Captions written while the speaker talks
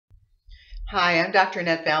Hi, I'm Dr.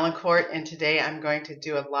 Annette Vaillancourt, and today I'm going to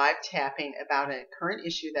do a live tapping about a current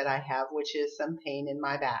issue that I have, which is some pain in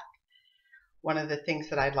my back. One of the things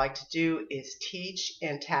that I'd like to do is teach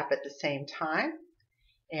and tap at the same time.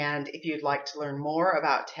 And if you'd like to learn more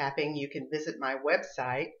about tapping, you can visit my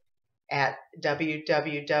website at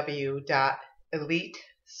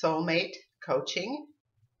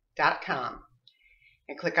www.elitesoulmatecoaching.com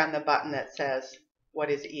and click on the button that says,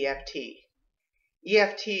 "What is EFT?"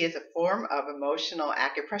 EFT is a form of emotional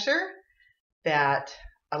acupressure that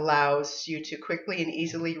allows you to quickly and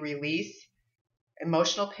easily release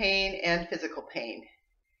emotional pain and physical pain.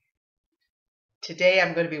 Today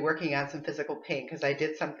I'm going to be working on some physical pain because I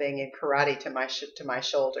did something in karate to my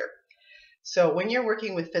shoulder. So when you're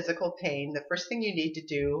working with physical pain, the first thing you need to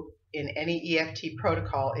do in any EFT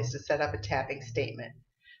protocol is to set up a tapping statement.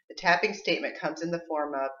 The tapping statement comes in the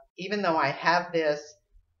form of, even though I have this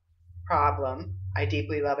problem, I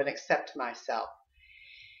deeply love and accept myself.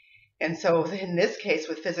 And so in this case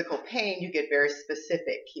with physical pain, you get very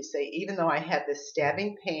specific. You say, even though I have this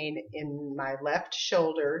stabbing pain in my left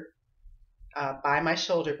shoulder, by my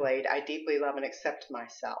shoulder blade, I deeply love and accept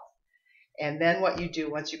myself. And then what you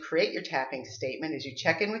do once you create your tapping statement is you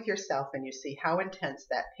check in with yourself and you see how intense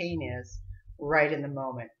that pain is right in the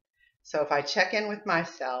moment. So if I check in with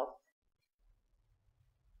myself,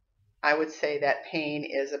 I would say that pain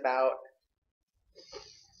is about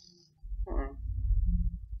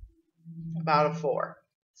a 4.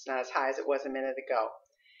 It's not as high as it was a minute ago.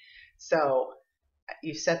 So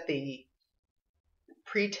you set the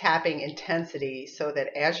pre-tapping intensity so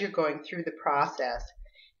that as you're going through the process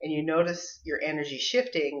and you notice your energy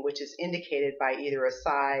shifting, which is indicated by either a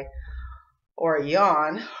sigh or a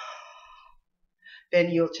yawn, then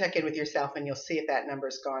you'll check in with yourself and you'll see if that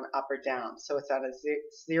number's gone up or down. So it's on a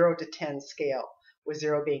 0 to 10 scale, with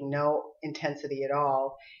 0 being no intensity at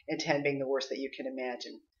all and 10 being the worst that you can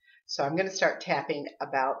imagine. So I'm going to start tapping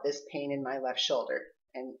about this pain in my left shoulder,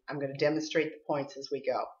 and I'm going to demonstrate the points as we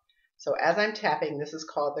go. So as I'm tapping, this is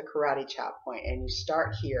called the karate chop point, and you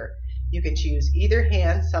start here. You can choose either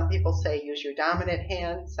hand. Some people say use your dominant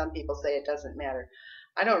hand. Some people say it doesn't matter.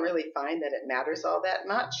 I don't really find that it matters all that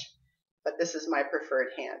much, but this is my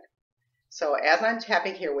preferred hand. So as I'm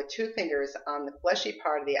tapping here with 2 fingers on the fleshy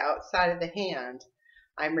part of the outside of the hand,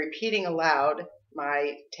 I'm repeating aloud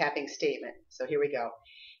my tapping statement. So here we go.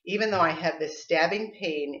 Even though I have this stabbing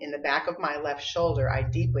pain in the back of my left shoulder, I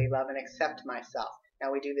deeply love and accept myself.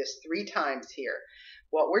 Now we do this 3 times here.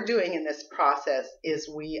 What we're doing in this process is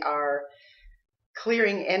we are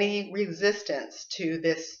clearing any resistance to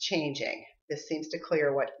this changing. This seems to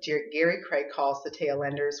clear what Gary Craig calls the tail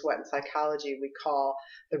enders, what in psychology we call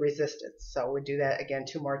the resistance. So we do that again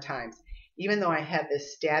 2 more times. Even though I have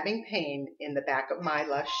this stabbing pain in the back of my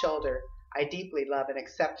left shoulder, I deeply love and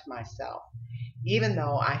accept myself. Even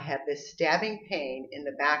though I have this stabbing pain in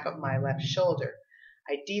the back of my left shoulder,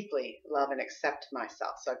 I deeply love and accept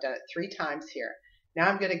myself. So I've done it 3 times here. Now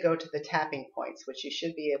I'm going to go to the tapping points, which you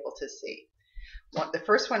should be able to see. The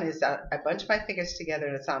first one is I bunch my fingers together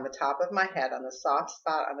and it's on the top of my head, on the soft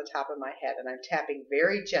spot on the top of my head, and I'm tapping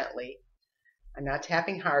very gently. I'm not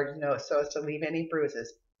tapping hard, so as to leave any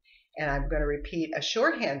bruises. And I'm going to repeat a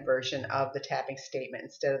shorthand version of the tapping statement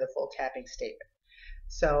instead of the full tapping statement.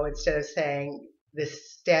 So instead of saying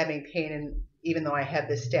this stabbing pain, and even though I have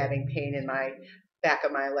this stabbing pain in my back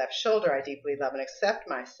of my left shoulder, I deeply love and accept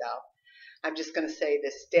myself, I'm just going to say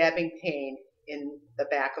this stabbing pain in the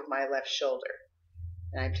back of my left shoulder.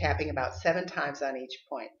 And I'm tapping about 7 times on each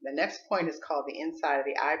point. The next point is called the inside of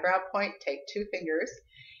the eyebrow point. Take 2 fingers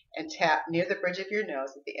and tap near the bridge of your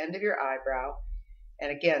nose at the end of your eyebrow.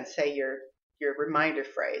 And again, say your reminder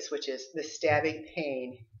phrase, which is the stabbing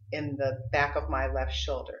pain in the back of my left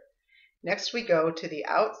shoulder. Next we go to the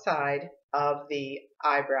outside of the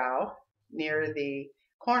eyebrow near the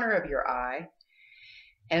corner of your eye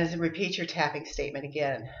and repeat your tapping statement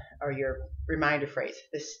again, or your reminder phrase,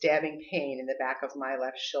 the stabbing pain in the back of my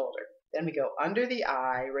left shoulder. Then we go under the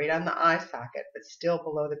eye, right on the eye socket, but still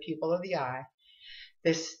below the pupil of the eye,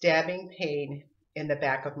 this stabbing pain in the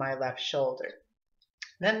back of my left shoulder.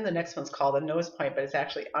 Then the next one's called the nose point, but it's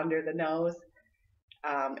actually under the nose.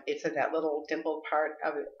 It's in that little dimpled part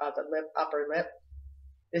of the lip, upper lip.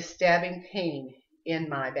 This stabbing pain in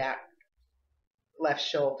my back left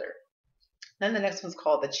shoulder. Then the next one's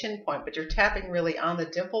called the chin point, but you're tapping really on the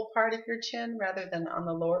dimple part of your chin rather than on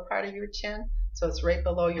the lower part of your chin. So it's right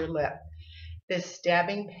below your lip. This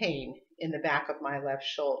stabbing pain in the back of my left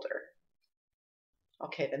shoulder.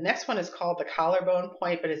 Okay, the next one is called the collarbone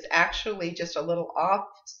point, but it's actually just a little off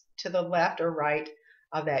to the left or right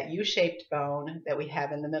of that U-shaped bone that we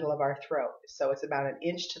have in the middle of our throat. So it's about 1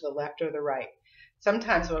 inch to the left or the right.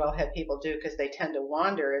 Sometimes what I'll have people do, because they tend to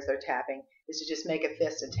wander as they're tapping, is to just make a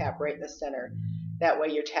fist and tap right in the center. That way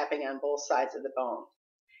you're tapping on both sides of the bone.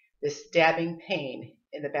 This stabbing pain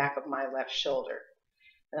in the back of my left shoulder.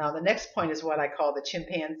 Now the next point is what I call the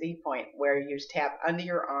chimpanzee point, where you tap under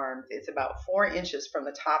your arms. It's about 4 inches from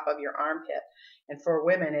the top of your armpit. And for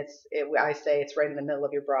women, I say it's right in the middle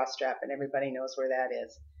of your bra strap, and everybody knows where that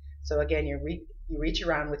is. So again, you reach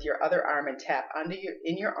around with your other arm and tap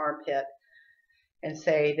in your armpit and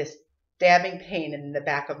say, this stabbing pain in the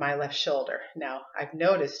back of my left shoulder. Now, I've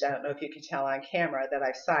noticed, I don't know if you can tell on camera, that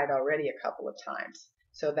I've sighed already a couple of times.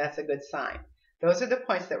 So that's a good sign. Those are the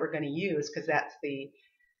points that we're going to use, because that's the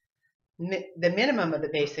minimum of the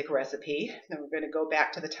basic recipe. Then we're going to go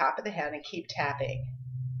back to the top of the head and keep tapping.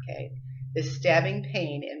 Okay, this stabbing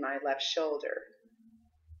pain in my left shoulder.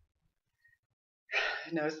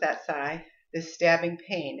 Notice that sigh. This stabbing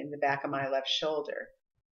pain in the back of my left shoulder.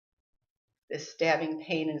 This stabbing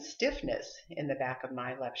pain and stiffness in the back of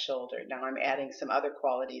my left shoulder. Now I'm adding some other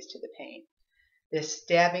qualities to the pain. This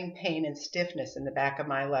stabbing pain and stiffness in the back of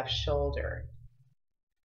my left shoulder.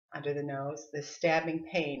 Under the nose, this stabbing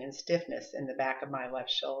pain and stiffness in the back of my left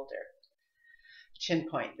shoulder. Chin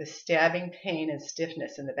point, this stabbing pain and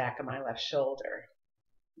stiffness in the back of my left shoulder.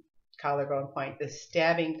 Collarbone point, this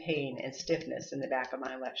stabbing pain and stiffness in the back of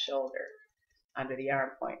my left shoulder. Under the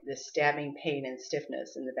arm point, this stabbing pain and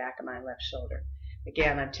stiffness in the back of my left shoulder.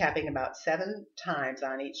 Again, I'm tapping about 7 times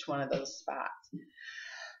on each one of those spots.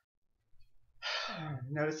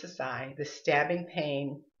 Notice the sigh, the stabbing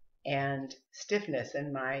pain and stiffness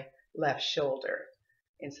in my left shoulder,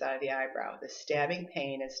 inside of the eyebrow. The stabbing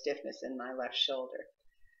pain and stiffness in my left shoulder.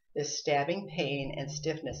 This stabbing pain and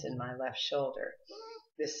stiffness in my left shoulder.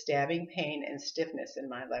 This stabbing pain and stiffness in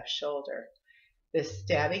my left shoulder. This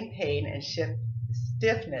stabbing pain and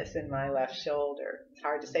stiffness in my left shoulder. It's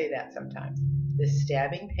hard to say that sometimes. This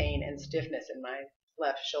stabbing pain and stiffness in my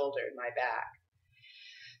left shoulder, in my back.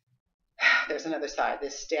 There's another side.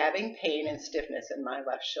 This stabbing pain and stiffness in my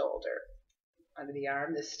left shoulder. Under the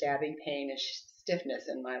arm, this stabbing pain and stiffness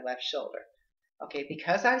in my left shoulder. Okay,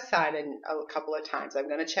 because I've sighed a couple of times, I'm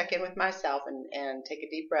going to check in with myself and take a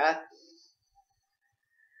deep breath.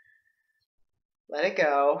 Let it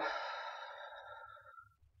go.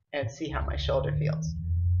 And see how my shoulder feels.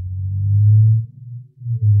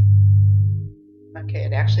 Okay,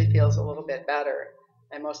 it actually feels a little bit better.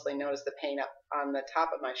 I mostly notice the pain up on the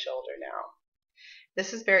top of my shoulder now.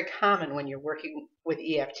 This is very common when you're working with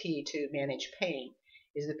EFT to manage pain,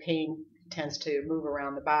 is the pain tends to move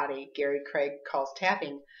around the body. Gary Craig calls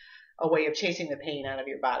tapping a way of chasing the pain out of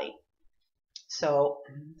your body. So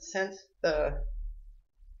since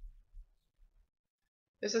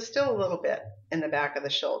there's still a little bit in the back of the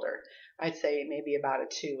shoulder, I'd say maybe about a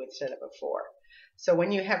 2 instead of a 4. So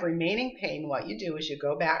when you have remaining pain, what you do is you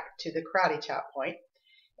go back to the karate chop point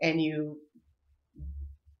and you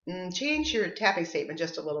change your tapping statement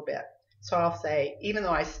just a little bit. So I'll say, even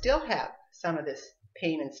though I still have some of this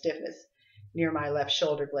pain and stiffness near my left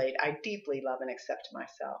shoulder blade, I deeply love and accept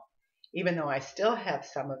myself. Even though I still have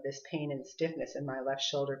some of this pain and stiffness in my left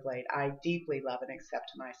shoulder blade, I deeply love and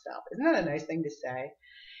accept myself. Isn't that a nice thing to say?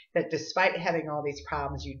 That despite having all these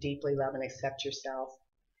problems, you deeply love and accept yourself.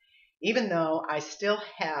 Even though I still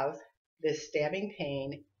have this stabbing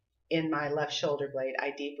pain in my left shoulder blade,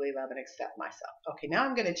 I deeply love and accept myself. Okay, now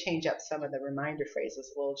I'm going to change up some of the reminder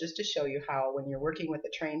phrases a little, just to show you how when you're working with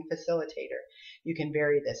a trained facilitator, you can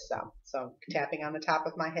vary this some. So I'm tapping on the top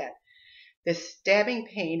of my head. This stabbing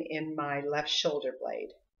pain in my left shoulder blade.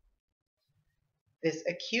 This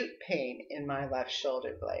acute pain in my left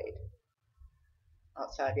shoulder blade.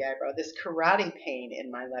 Outside the eyebrow. This karate pain in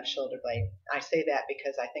my left shoulder blade. I say that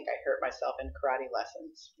because I think I hurt myself in karate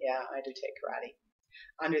lessons. Yeah, I do take karate.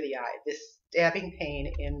 Under the eye. This stabbing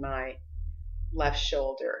pain in my left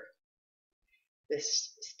shoulder.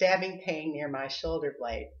 This stabbing pain near my shoulder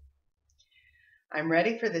blade. I'm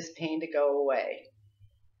ready for this pain to go away.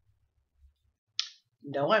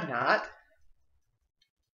 No, I'm not.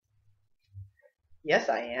 Yes,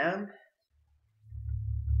 I am.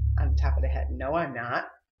 On top of the head. No, I'm not.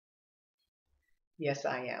 Yes,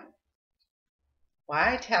 I am.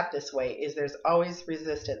 Why I tap this way is there's always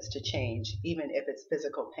resistance to change, even if it's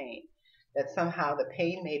physical pain. That somehow the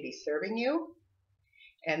pain may be serving you,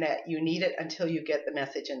 and that you need it until you get the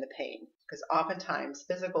message in the pain. Because oftentimes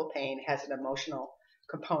physical pain has an emotional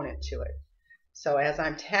component to it. So as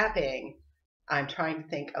I'm tapping, I'm trying to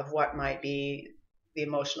think of what might be the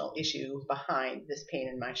emotional issue behind this pain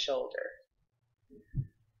in my shoulder.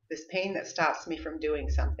 This pain that stops me from doing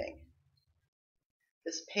something.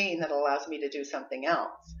 This pain that allows me to do something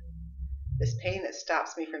else. This pain that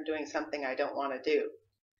stops me from doing something I don't want to do.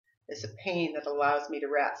 This pain that allows me to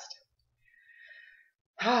rest.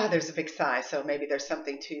 There's a big sigh, so maybe there's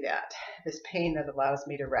something to that. This pain that allows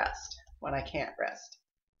me to rest when I can't rest.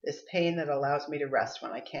 This pain that allows me to rest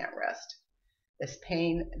when I can't rest. This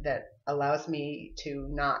pain that allows me to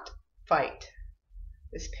not fight.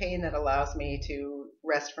 This pain that allows me to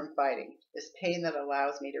rest from fighting. This pain that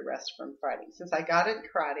allows me to rest from fighting. Since I got it in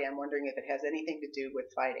karate, I'm wondering if it has anything to do with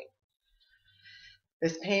fighting.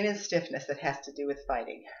 This pain and stiffness that has to do with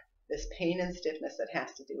fighting. This pain and stiffness that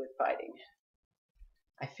has to do with fighting.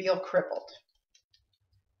 I feel crippled.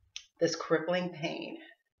 This crippling pain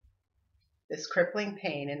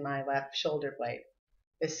in my left shoulder blade.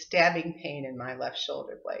 This stabbing pain in my left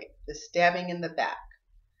shoulder blade. This stabbing in the back.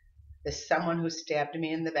 This someone who stabbed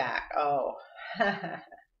me in the back. Oh,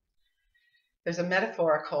 there's a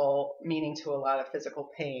metaphorical meaning to a lot of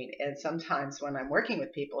physical pain, and sometimes when I'm working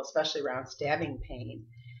with people, especially around stabbing pain,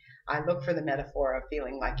 I look for the metaphor of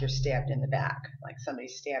feeling like you're stabbed in the back, like somebody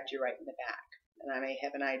stabbed you right in the back. And I may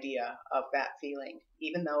have an idea of that feeling.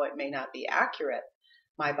 Even though it may not be accurate,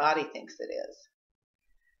 my body thinks it is.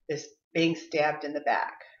 This being stabbed in the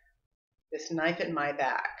back. This knife in my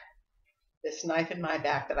back. This knife in my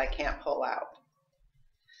back that I can't pull out.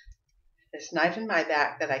 This knife in my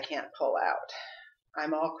back that I can't pull out.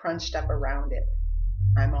 I'm all crunched up around it.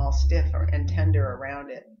 I'm all stiff and tender around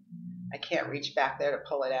it. I can't reach back there to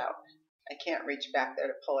pull it out. I can't reach back there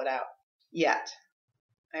to pull it out. Yet.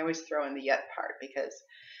 I always throw in the yet part because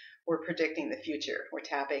we're predicting the future. We're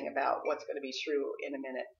tapping about what's going to be true in a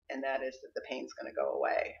minute, and that is that the pain's going to go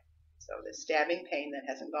away. So this stabbing pain that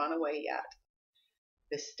hasn't gone away yet.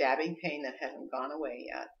 This stabbing pain that hasn't gone away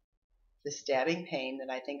yet. The stabbing pain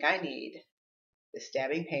that I think I need. The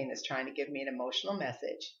stabbing pain that's trying to give me an emotional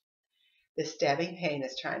message. This stabbing pain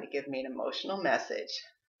is trying to give me an emotional message.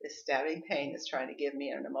 This stabbing pain is trying to give me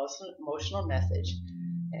an emotional message.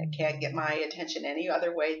 And it can't get my attention any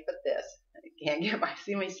other way but this. It can't get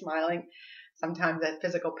see me smiling. Sometimes that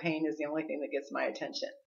physical pain is the only thing that gets my attention.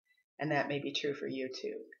 And that may be true for you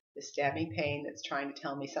too. The stabbing pain that's trying to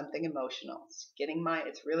tell me something emotional.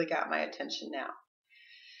 It's really got my attention now.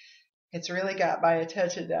 It's really got my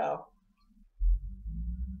attention now.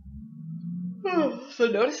 So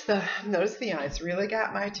notice the eye. It's really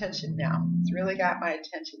got my attention now. It's really got my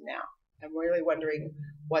attention now. I'm really wondering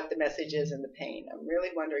what the message is in the pain. I'm really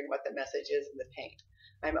wondering what the message is in the pain.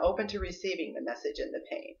 I'm open to receiving the message in the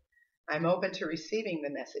pain. I'm open to receiving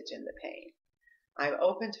the message in the pain. I'm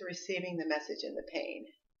open to receiving the message in the pain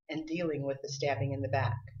and dealing with the stabbing in the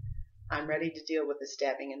back. I'm ready to deal with the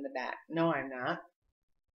stabbing in the back. No, I'm not.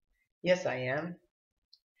 Yes, I am.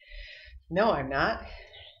 No, I'm not.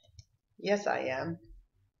 Yes, I am.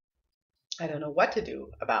 I don't know what to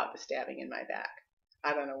do about the stabbing in my back.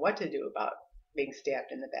 I don't know what to do about being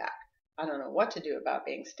stabbed in the back. I don't know what to do about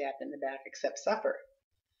being stabbed in the back except suffer.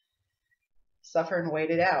 Suffer and wait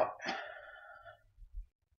it out.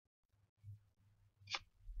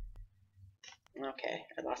 Okay,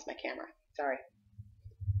 I lost my camera. Sorry.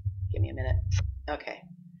 Give me a minute. Okay.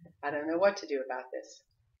 I don't know what to do about this,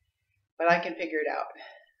 but I can figure it out.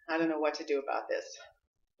 I don't know what to do about this,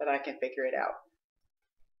 but I can figure it out.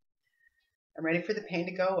 I'm ready for the pain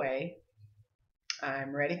to go away.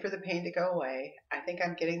 I'm ready for the pain to go away. I think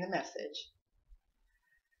I'm getting the message.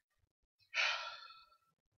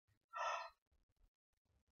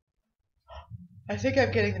 I think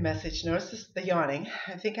I'm getting the message. Notice the yawning.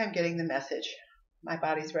 I think I'm getting the message. My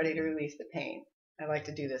body's ready to release the pain. I like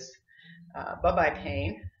to do this. Bye-bye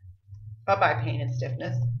pain. Bye-bye pain and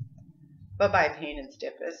stiffness. Bye-bye pain and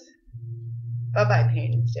stiffness. Bye-bye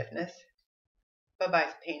pain and stiffness. Bye-bye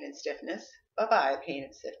pain and stiffness. Bye-bye pain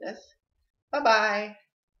and stiffness. Bye-bye.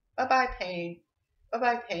 Bye-bye pain.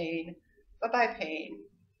 Bye-bye pain. Bye-bye pain.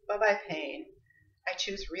 Bye-bye pain. I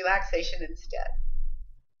choose relaxation instead.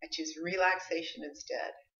 I choose relaxation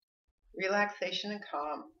instead. Relaxation and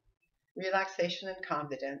calm. Relaxation and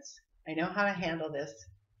confidence. I know how to handle this.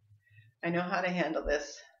 I know how to handle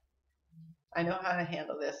this. I know how to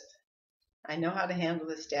handle this. I know how to handle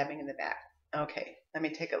the stabbing in the back. Okay, let me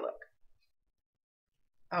take a look.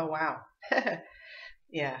 Oh, wow.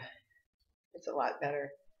 Yeah, it's a lot better.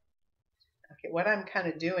 Okay, what I'm kind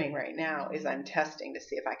of doing right now is I'm testing to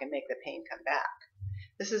see if I can make the pain come back.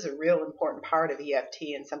 This is a real important part of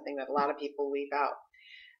EFT and something that a lot of people leave out.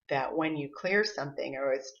 That when you clear something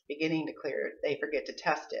or it's beginning to clear, they forget to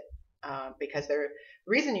test it. Because the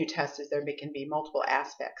reason you test is there can be multiple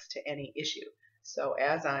aspects to any issue. So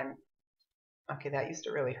as I'm, okay, that used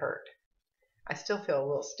to really hurt. I still feel a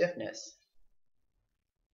little stiffness.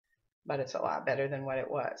 but it's a lot better than what it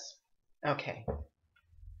was. Okay.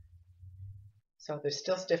 So there's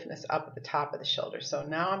still stiffness up at the top of the shoulder. So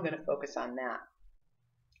now I'm going to focus on that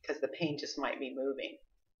because the pain just might be moving.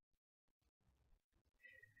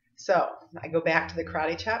 So I go back to the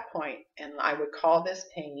karate chop point, and I would call this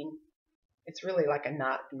pain, it's really like a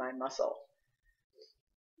knot in my muscle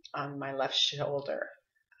on my left shoulder.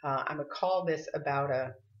 I would call this about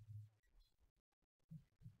a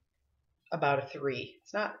 3.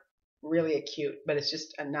 It's not really acute, but it's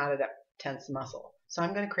just a knotted up tense muscle. So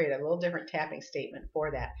I'm going to create a little different tapping statement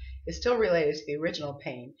for that. It's still related to the original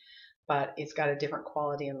pain, but it's got a different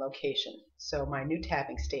quality and location. So my new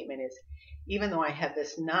tapping statement is, even though I have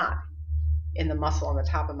this knot in the muscle on the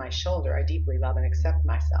top of my shoulder, I deeply love and accept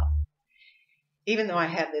myself. Even though I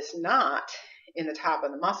have this knot in the top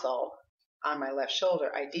of the muscle on my left shoulder,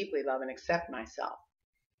 I deeply love and accept myself.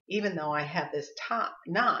 Even though I have this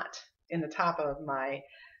knot in the top of my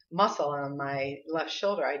muscle on my left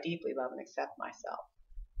shoulder, I deeply love and accept myself.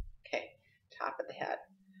 Okay, top of the head.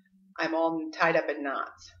 I'm all tied up in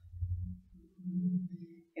knots.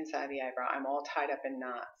 Inside the eyebrow, I'm all tied up in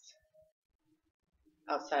knots.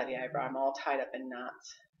 Outside the eyebrow, I'm all tied up in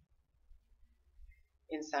knots.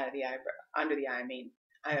 Inside of the eyebrow, under the eye,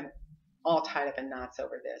 I'm all tied up in knots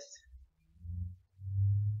over this.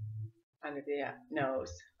 Under the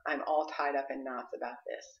nose, I'm all tied up in knots about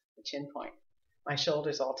this. The chin point. My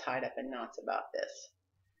shoulder's all tied up in knots about this.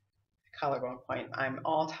 Collarbone point, I'm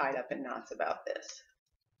all tied up in knots about this.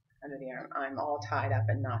 Under the arm, I'm all tied up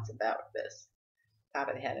in knots about this. Top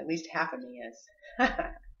of the head, at least half of me is.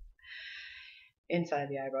 Inside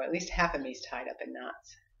the eyebrow, at least half of me is tied up in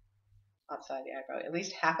knots. Outside the eyebrow, at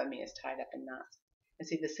least half of me is tied up in knots. And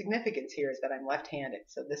see, the significance here is that I'm left-handed,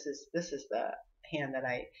 so this is the hand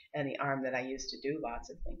and the arm that I use to do lots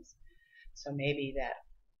of things. So maybe that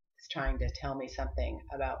is trying to tell me something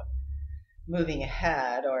about moving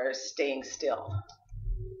ahead or staying still.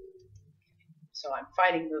 So I'm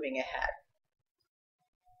fighting moving ahead.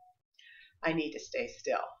 I need to stay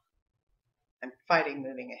still. I'm fighting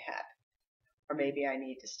moving ahead. Or maybe I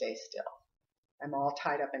need to stay still. I'm all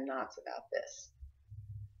tied up in knots about this.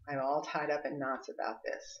 I'm all tied up in knots about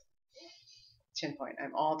this. Chin point,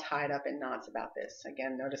 I'm all tied up in knots about this.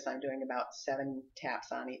 Again, notice I'm doing about 7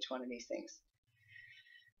 taps on each one of these things.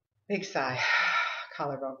 Big sigh.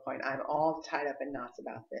 Collarbone point, I'm all tied up in knots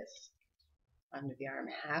about this. Under the arm,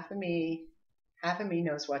 half of me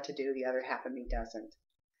knows what to do, the other half of me doesn't.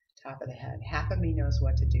 Top of the head, half of me knows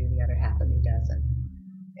what to do, the other half of me doesn't.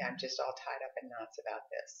 Yeah, I'm just all tied up in knots about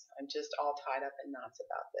this. I'm just all tied up in knots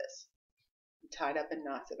about this. I'm tied up in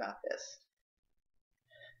knots about this.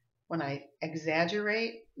 When I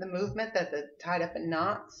exaggerate the movement that the tied up in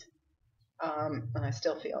knots, and I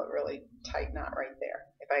still feel a really tight knot right there.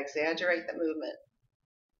 If I exaggerate the movement,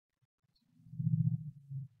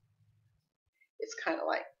 it's kind of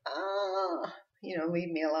like,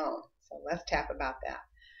 leave me alone. So let's tap about that.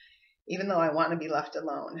 Even though I want to be left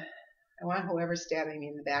alone, I want whoever's stabbing me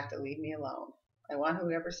in the back to leave me alone. I want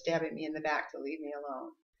whoever's stabbing me in the back to leave me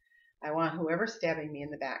alone. I want whoever's stabbing me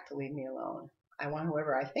in the back to leave me alone. I want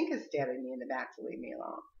whoever I think is stabbing me in the back to leave me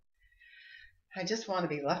alone. I just want to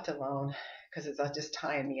be left alone because it's just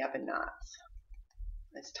tying me up in knots.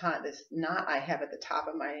 This knot I have at the top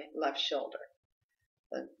of my left shoulder.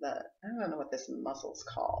 I don't know what this muscle's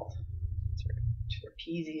called.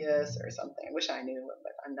 Trapezius or something. I wish I knew,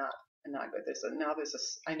 but I'm not good.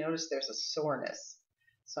 I notice there's a soreness,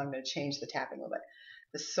 so I'm going to change the tapping a little bit.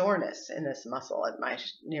 The soreness in this muscle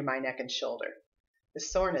near my neck and shoulder. The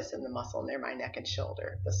soreness in the muscle near my neck and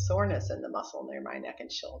shoulder. The soreness in the muscle near my neck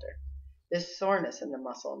and shoulder. This soreness in the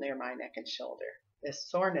muscle near my neck and shoulder. This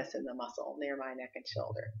soreness in the muscle near my neck and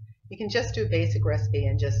shoulder. You can just do a basic recipe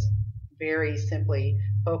and just very simply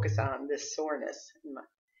focus on this soreness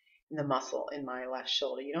in the muscle in my left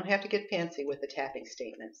shoulder. You don't have to get fancy with the tapping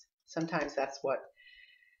statements. Sometimes that's what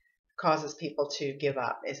causes people to give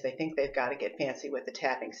up, is they think they've got to get fancy with the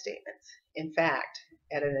tapping statements. In fact,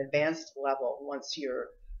 at an advanced level, once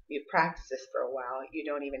you've practiced this for a while, you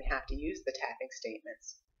don't even have to use the tapping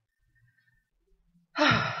statements.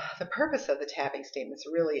 The purpose of the tapping statements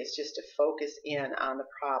really is just to focus in on the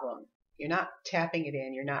problem. You're not tapping it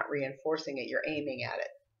in, you're not reinforcing it, you're aiming at it,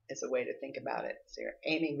 is a way to think about it. So you're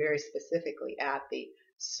aiming very specifically at the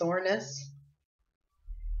soreness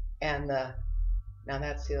and now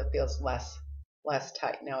that feels less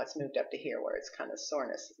tight. Now it's moved up to here where it's kind of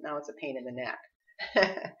soreness. Now it's a pain in the neck.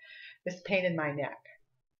 This pain in my neck.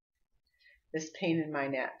 This pain in my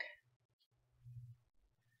neck.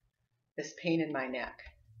 This pain in my neck.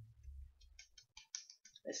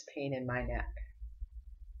 This pain in my neck.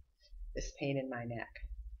 This pain in my neck.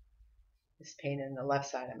 this pain in the left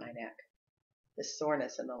side of my neck, this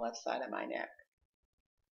soreness in the left side of my neck.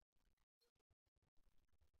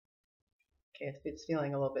 Okay, it's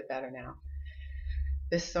feeling a little bit better now.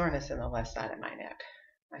 This soreness in the left side of my neck.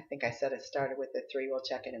 I think I said it started with the 3. We'll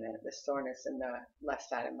check in a minute. This soreness in the left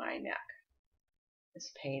side of my neck.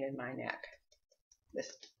 This pain in my neck.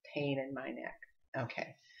 This pain in my neck.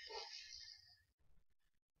 Okay.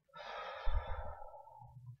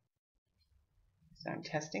 So I'm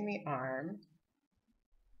testing the arm.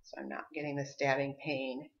 So I'm not getting the stabbing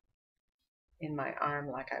pain in my arm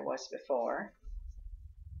like I was before.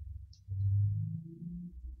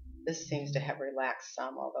 This seems to have relaxed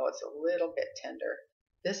some, although it's a little bit tender.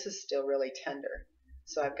 This is still really tender,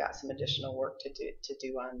 so I've got some additional work to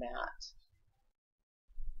do on that.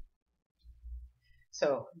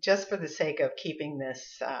 So just for the sake of keeping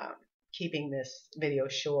this video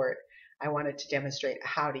short, I wanted to demonstrate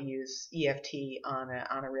how to use EFT on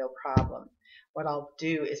a real problem. What I'll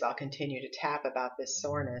do is I'll continue to tap about this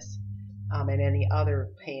soreness and any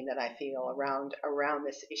other pain that I feel around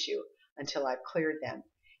this issue until I've cleared them.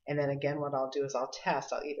 And then again, what I'll do is I'll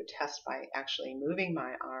either test by actually moving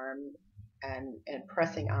my arm and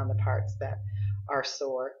pressing on the parts that are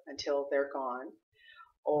sore until they're gone.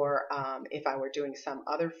 Or if I were doing some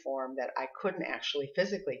other form that I couldn't actually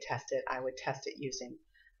physically test it, I would test it using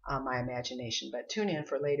my imagination. But tune in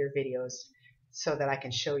for later videos so that I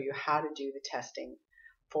can show you how to do the testing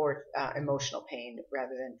for emotional pain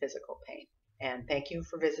rather than physical pain. And thank you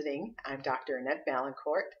for visiting. I'm Dr. Annette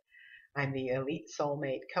Vaillancourt. I'm the Elite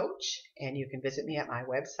Soulmate Coach, and you can visit me at my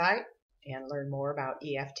website and learn more about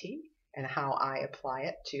EFT and how I apply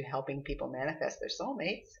it to helping people manifest their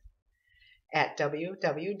soulmates at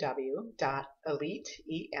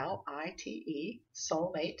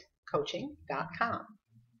www.elitesoulmatecoaching.com.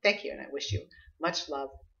 Thank you, and I wish you much love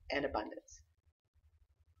and abundance.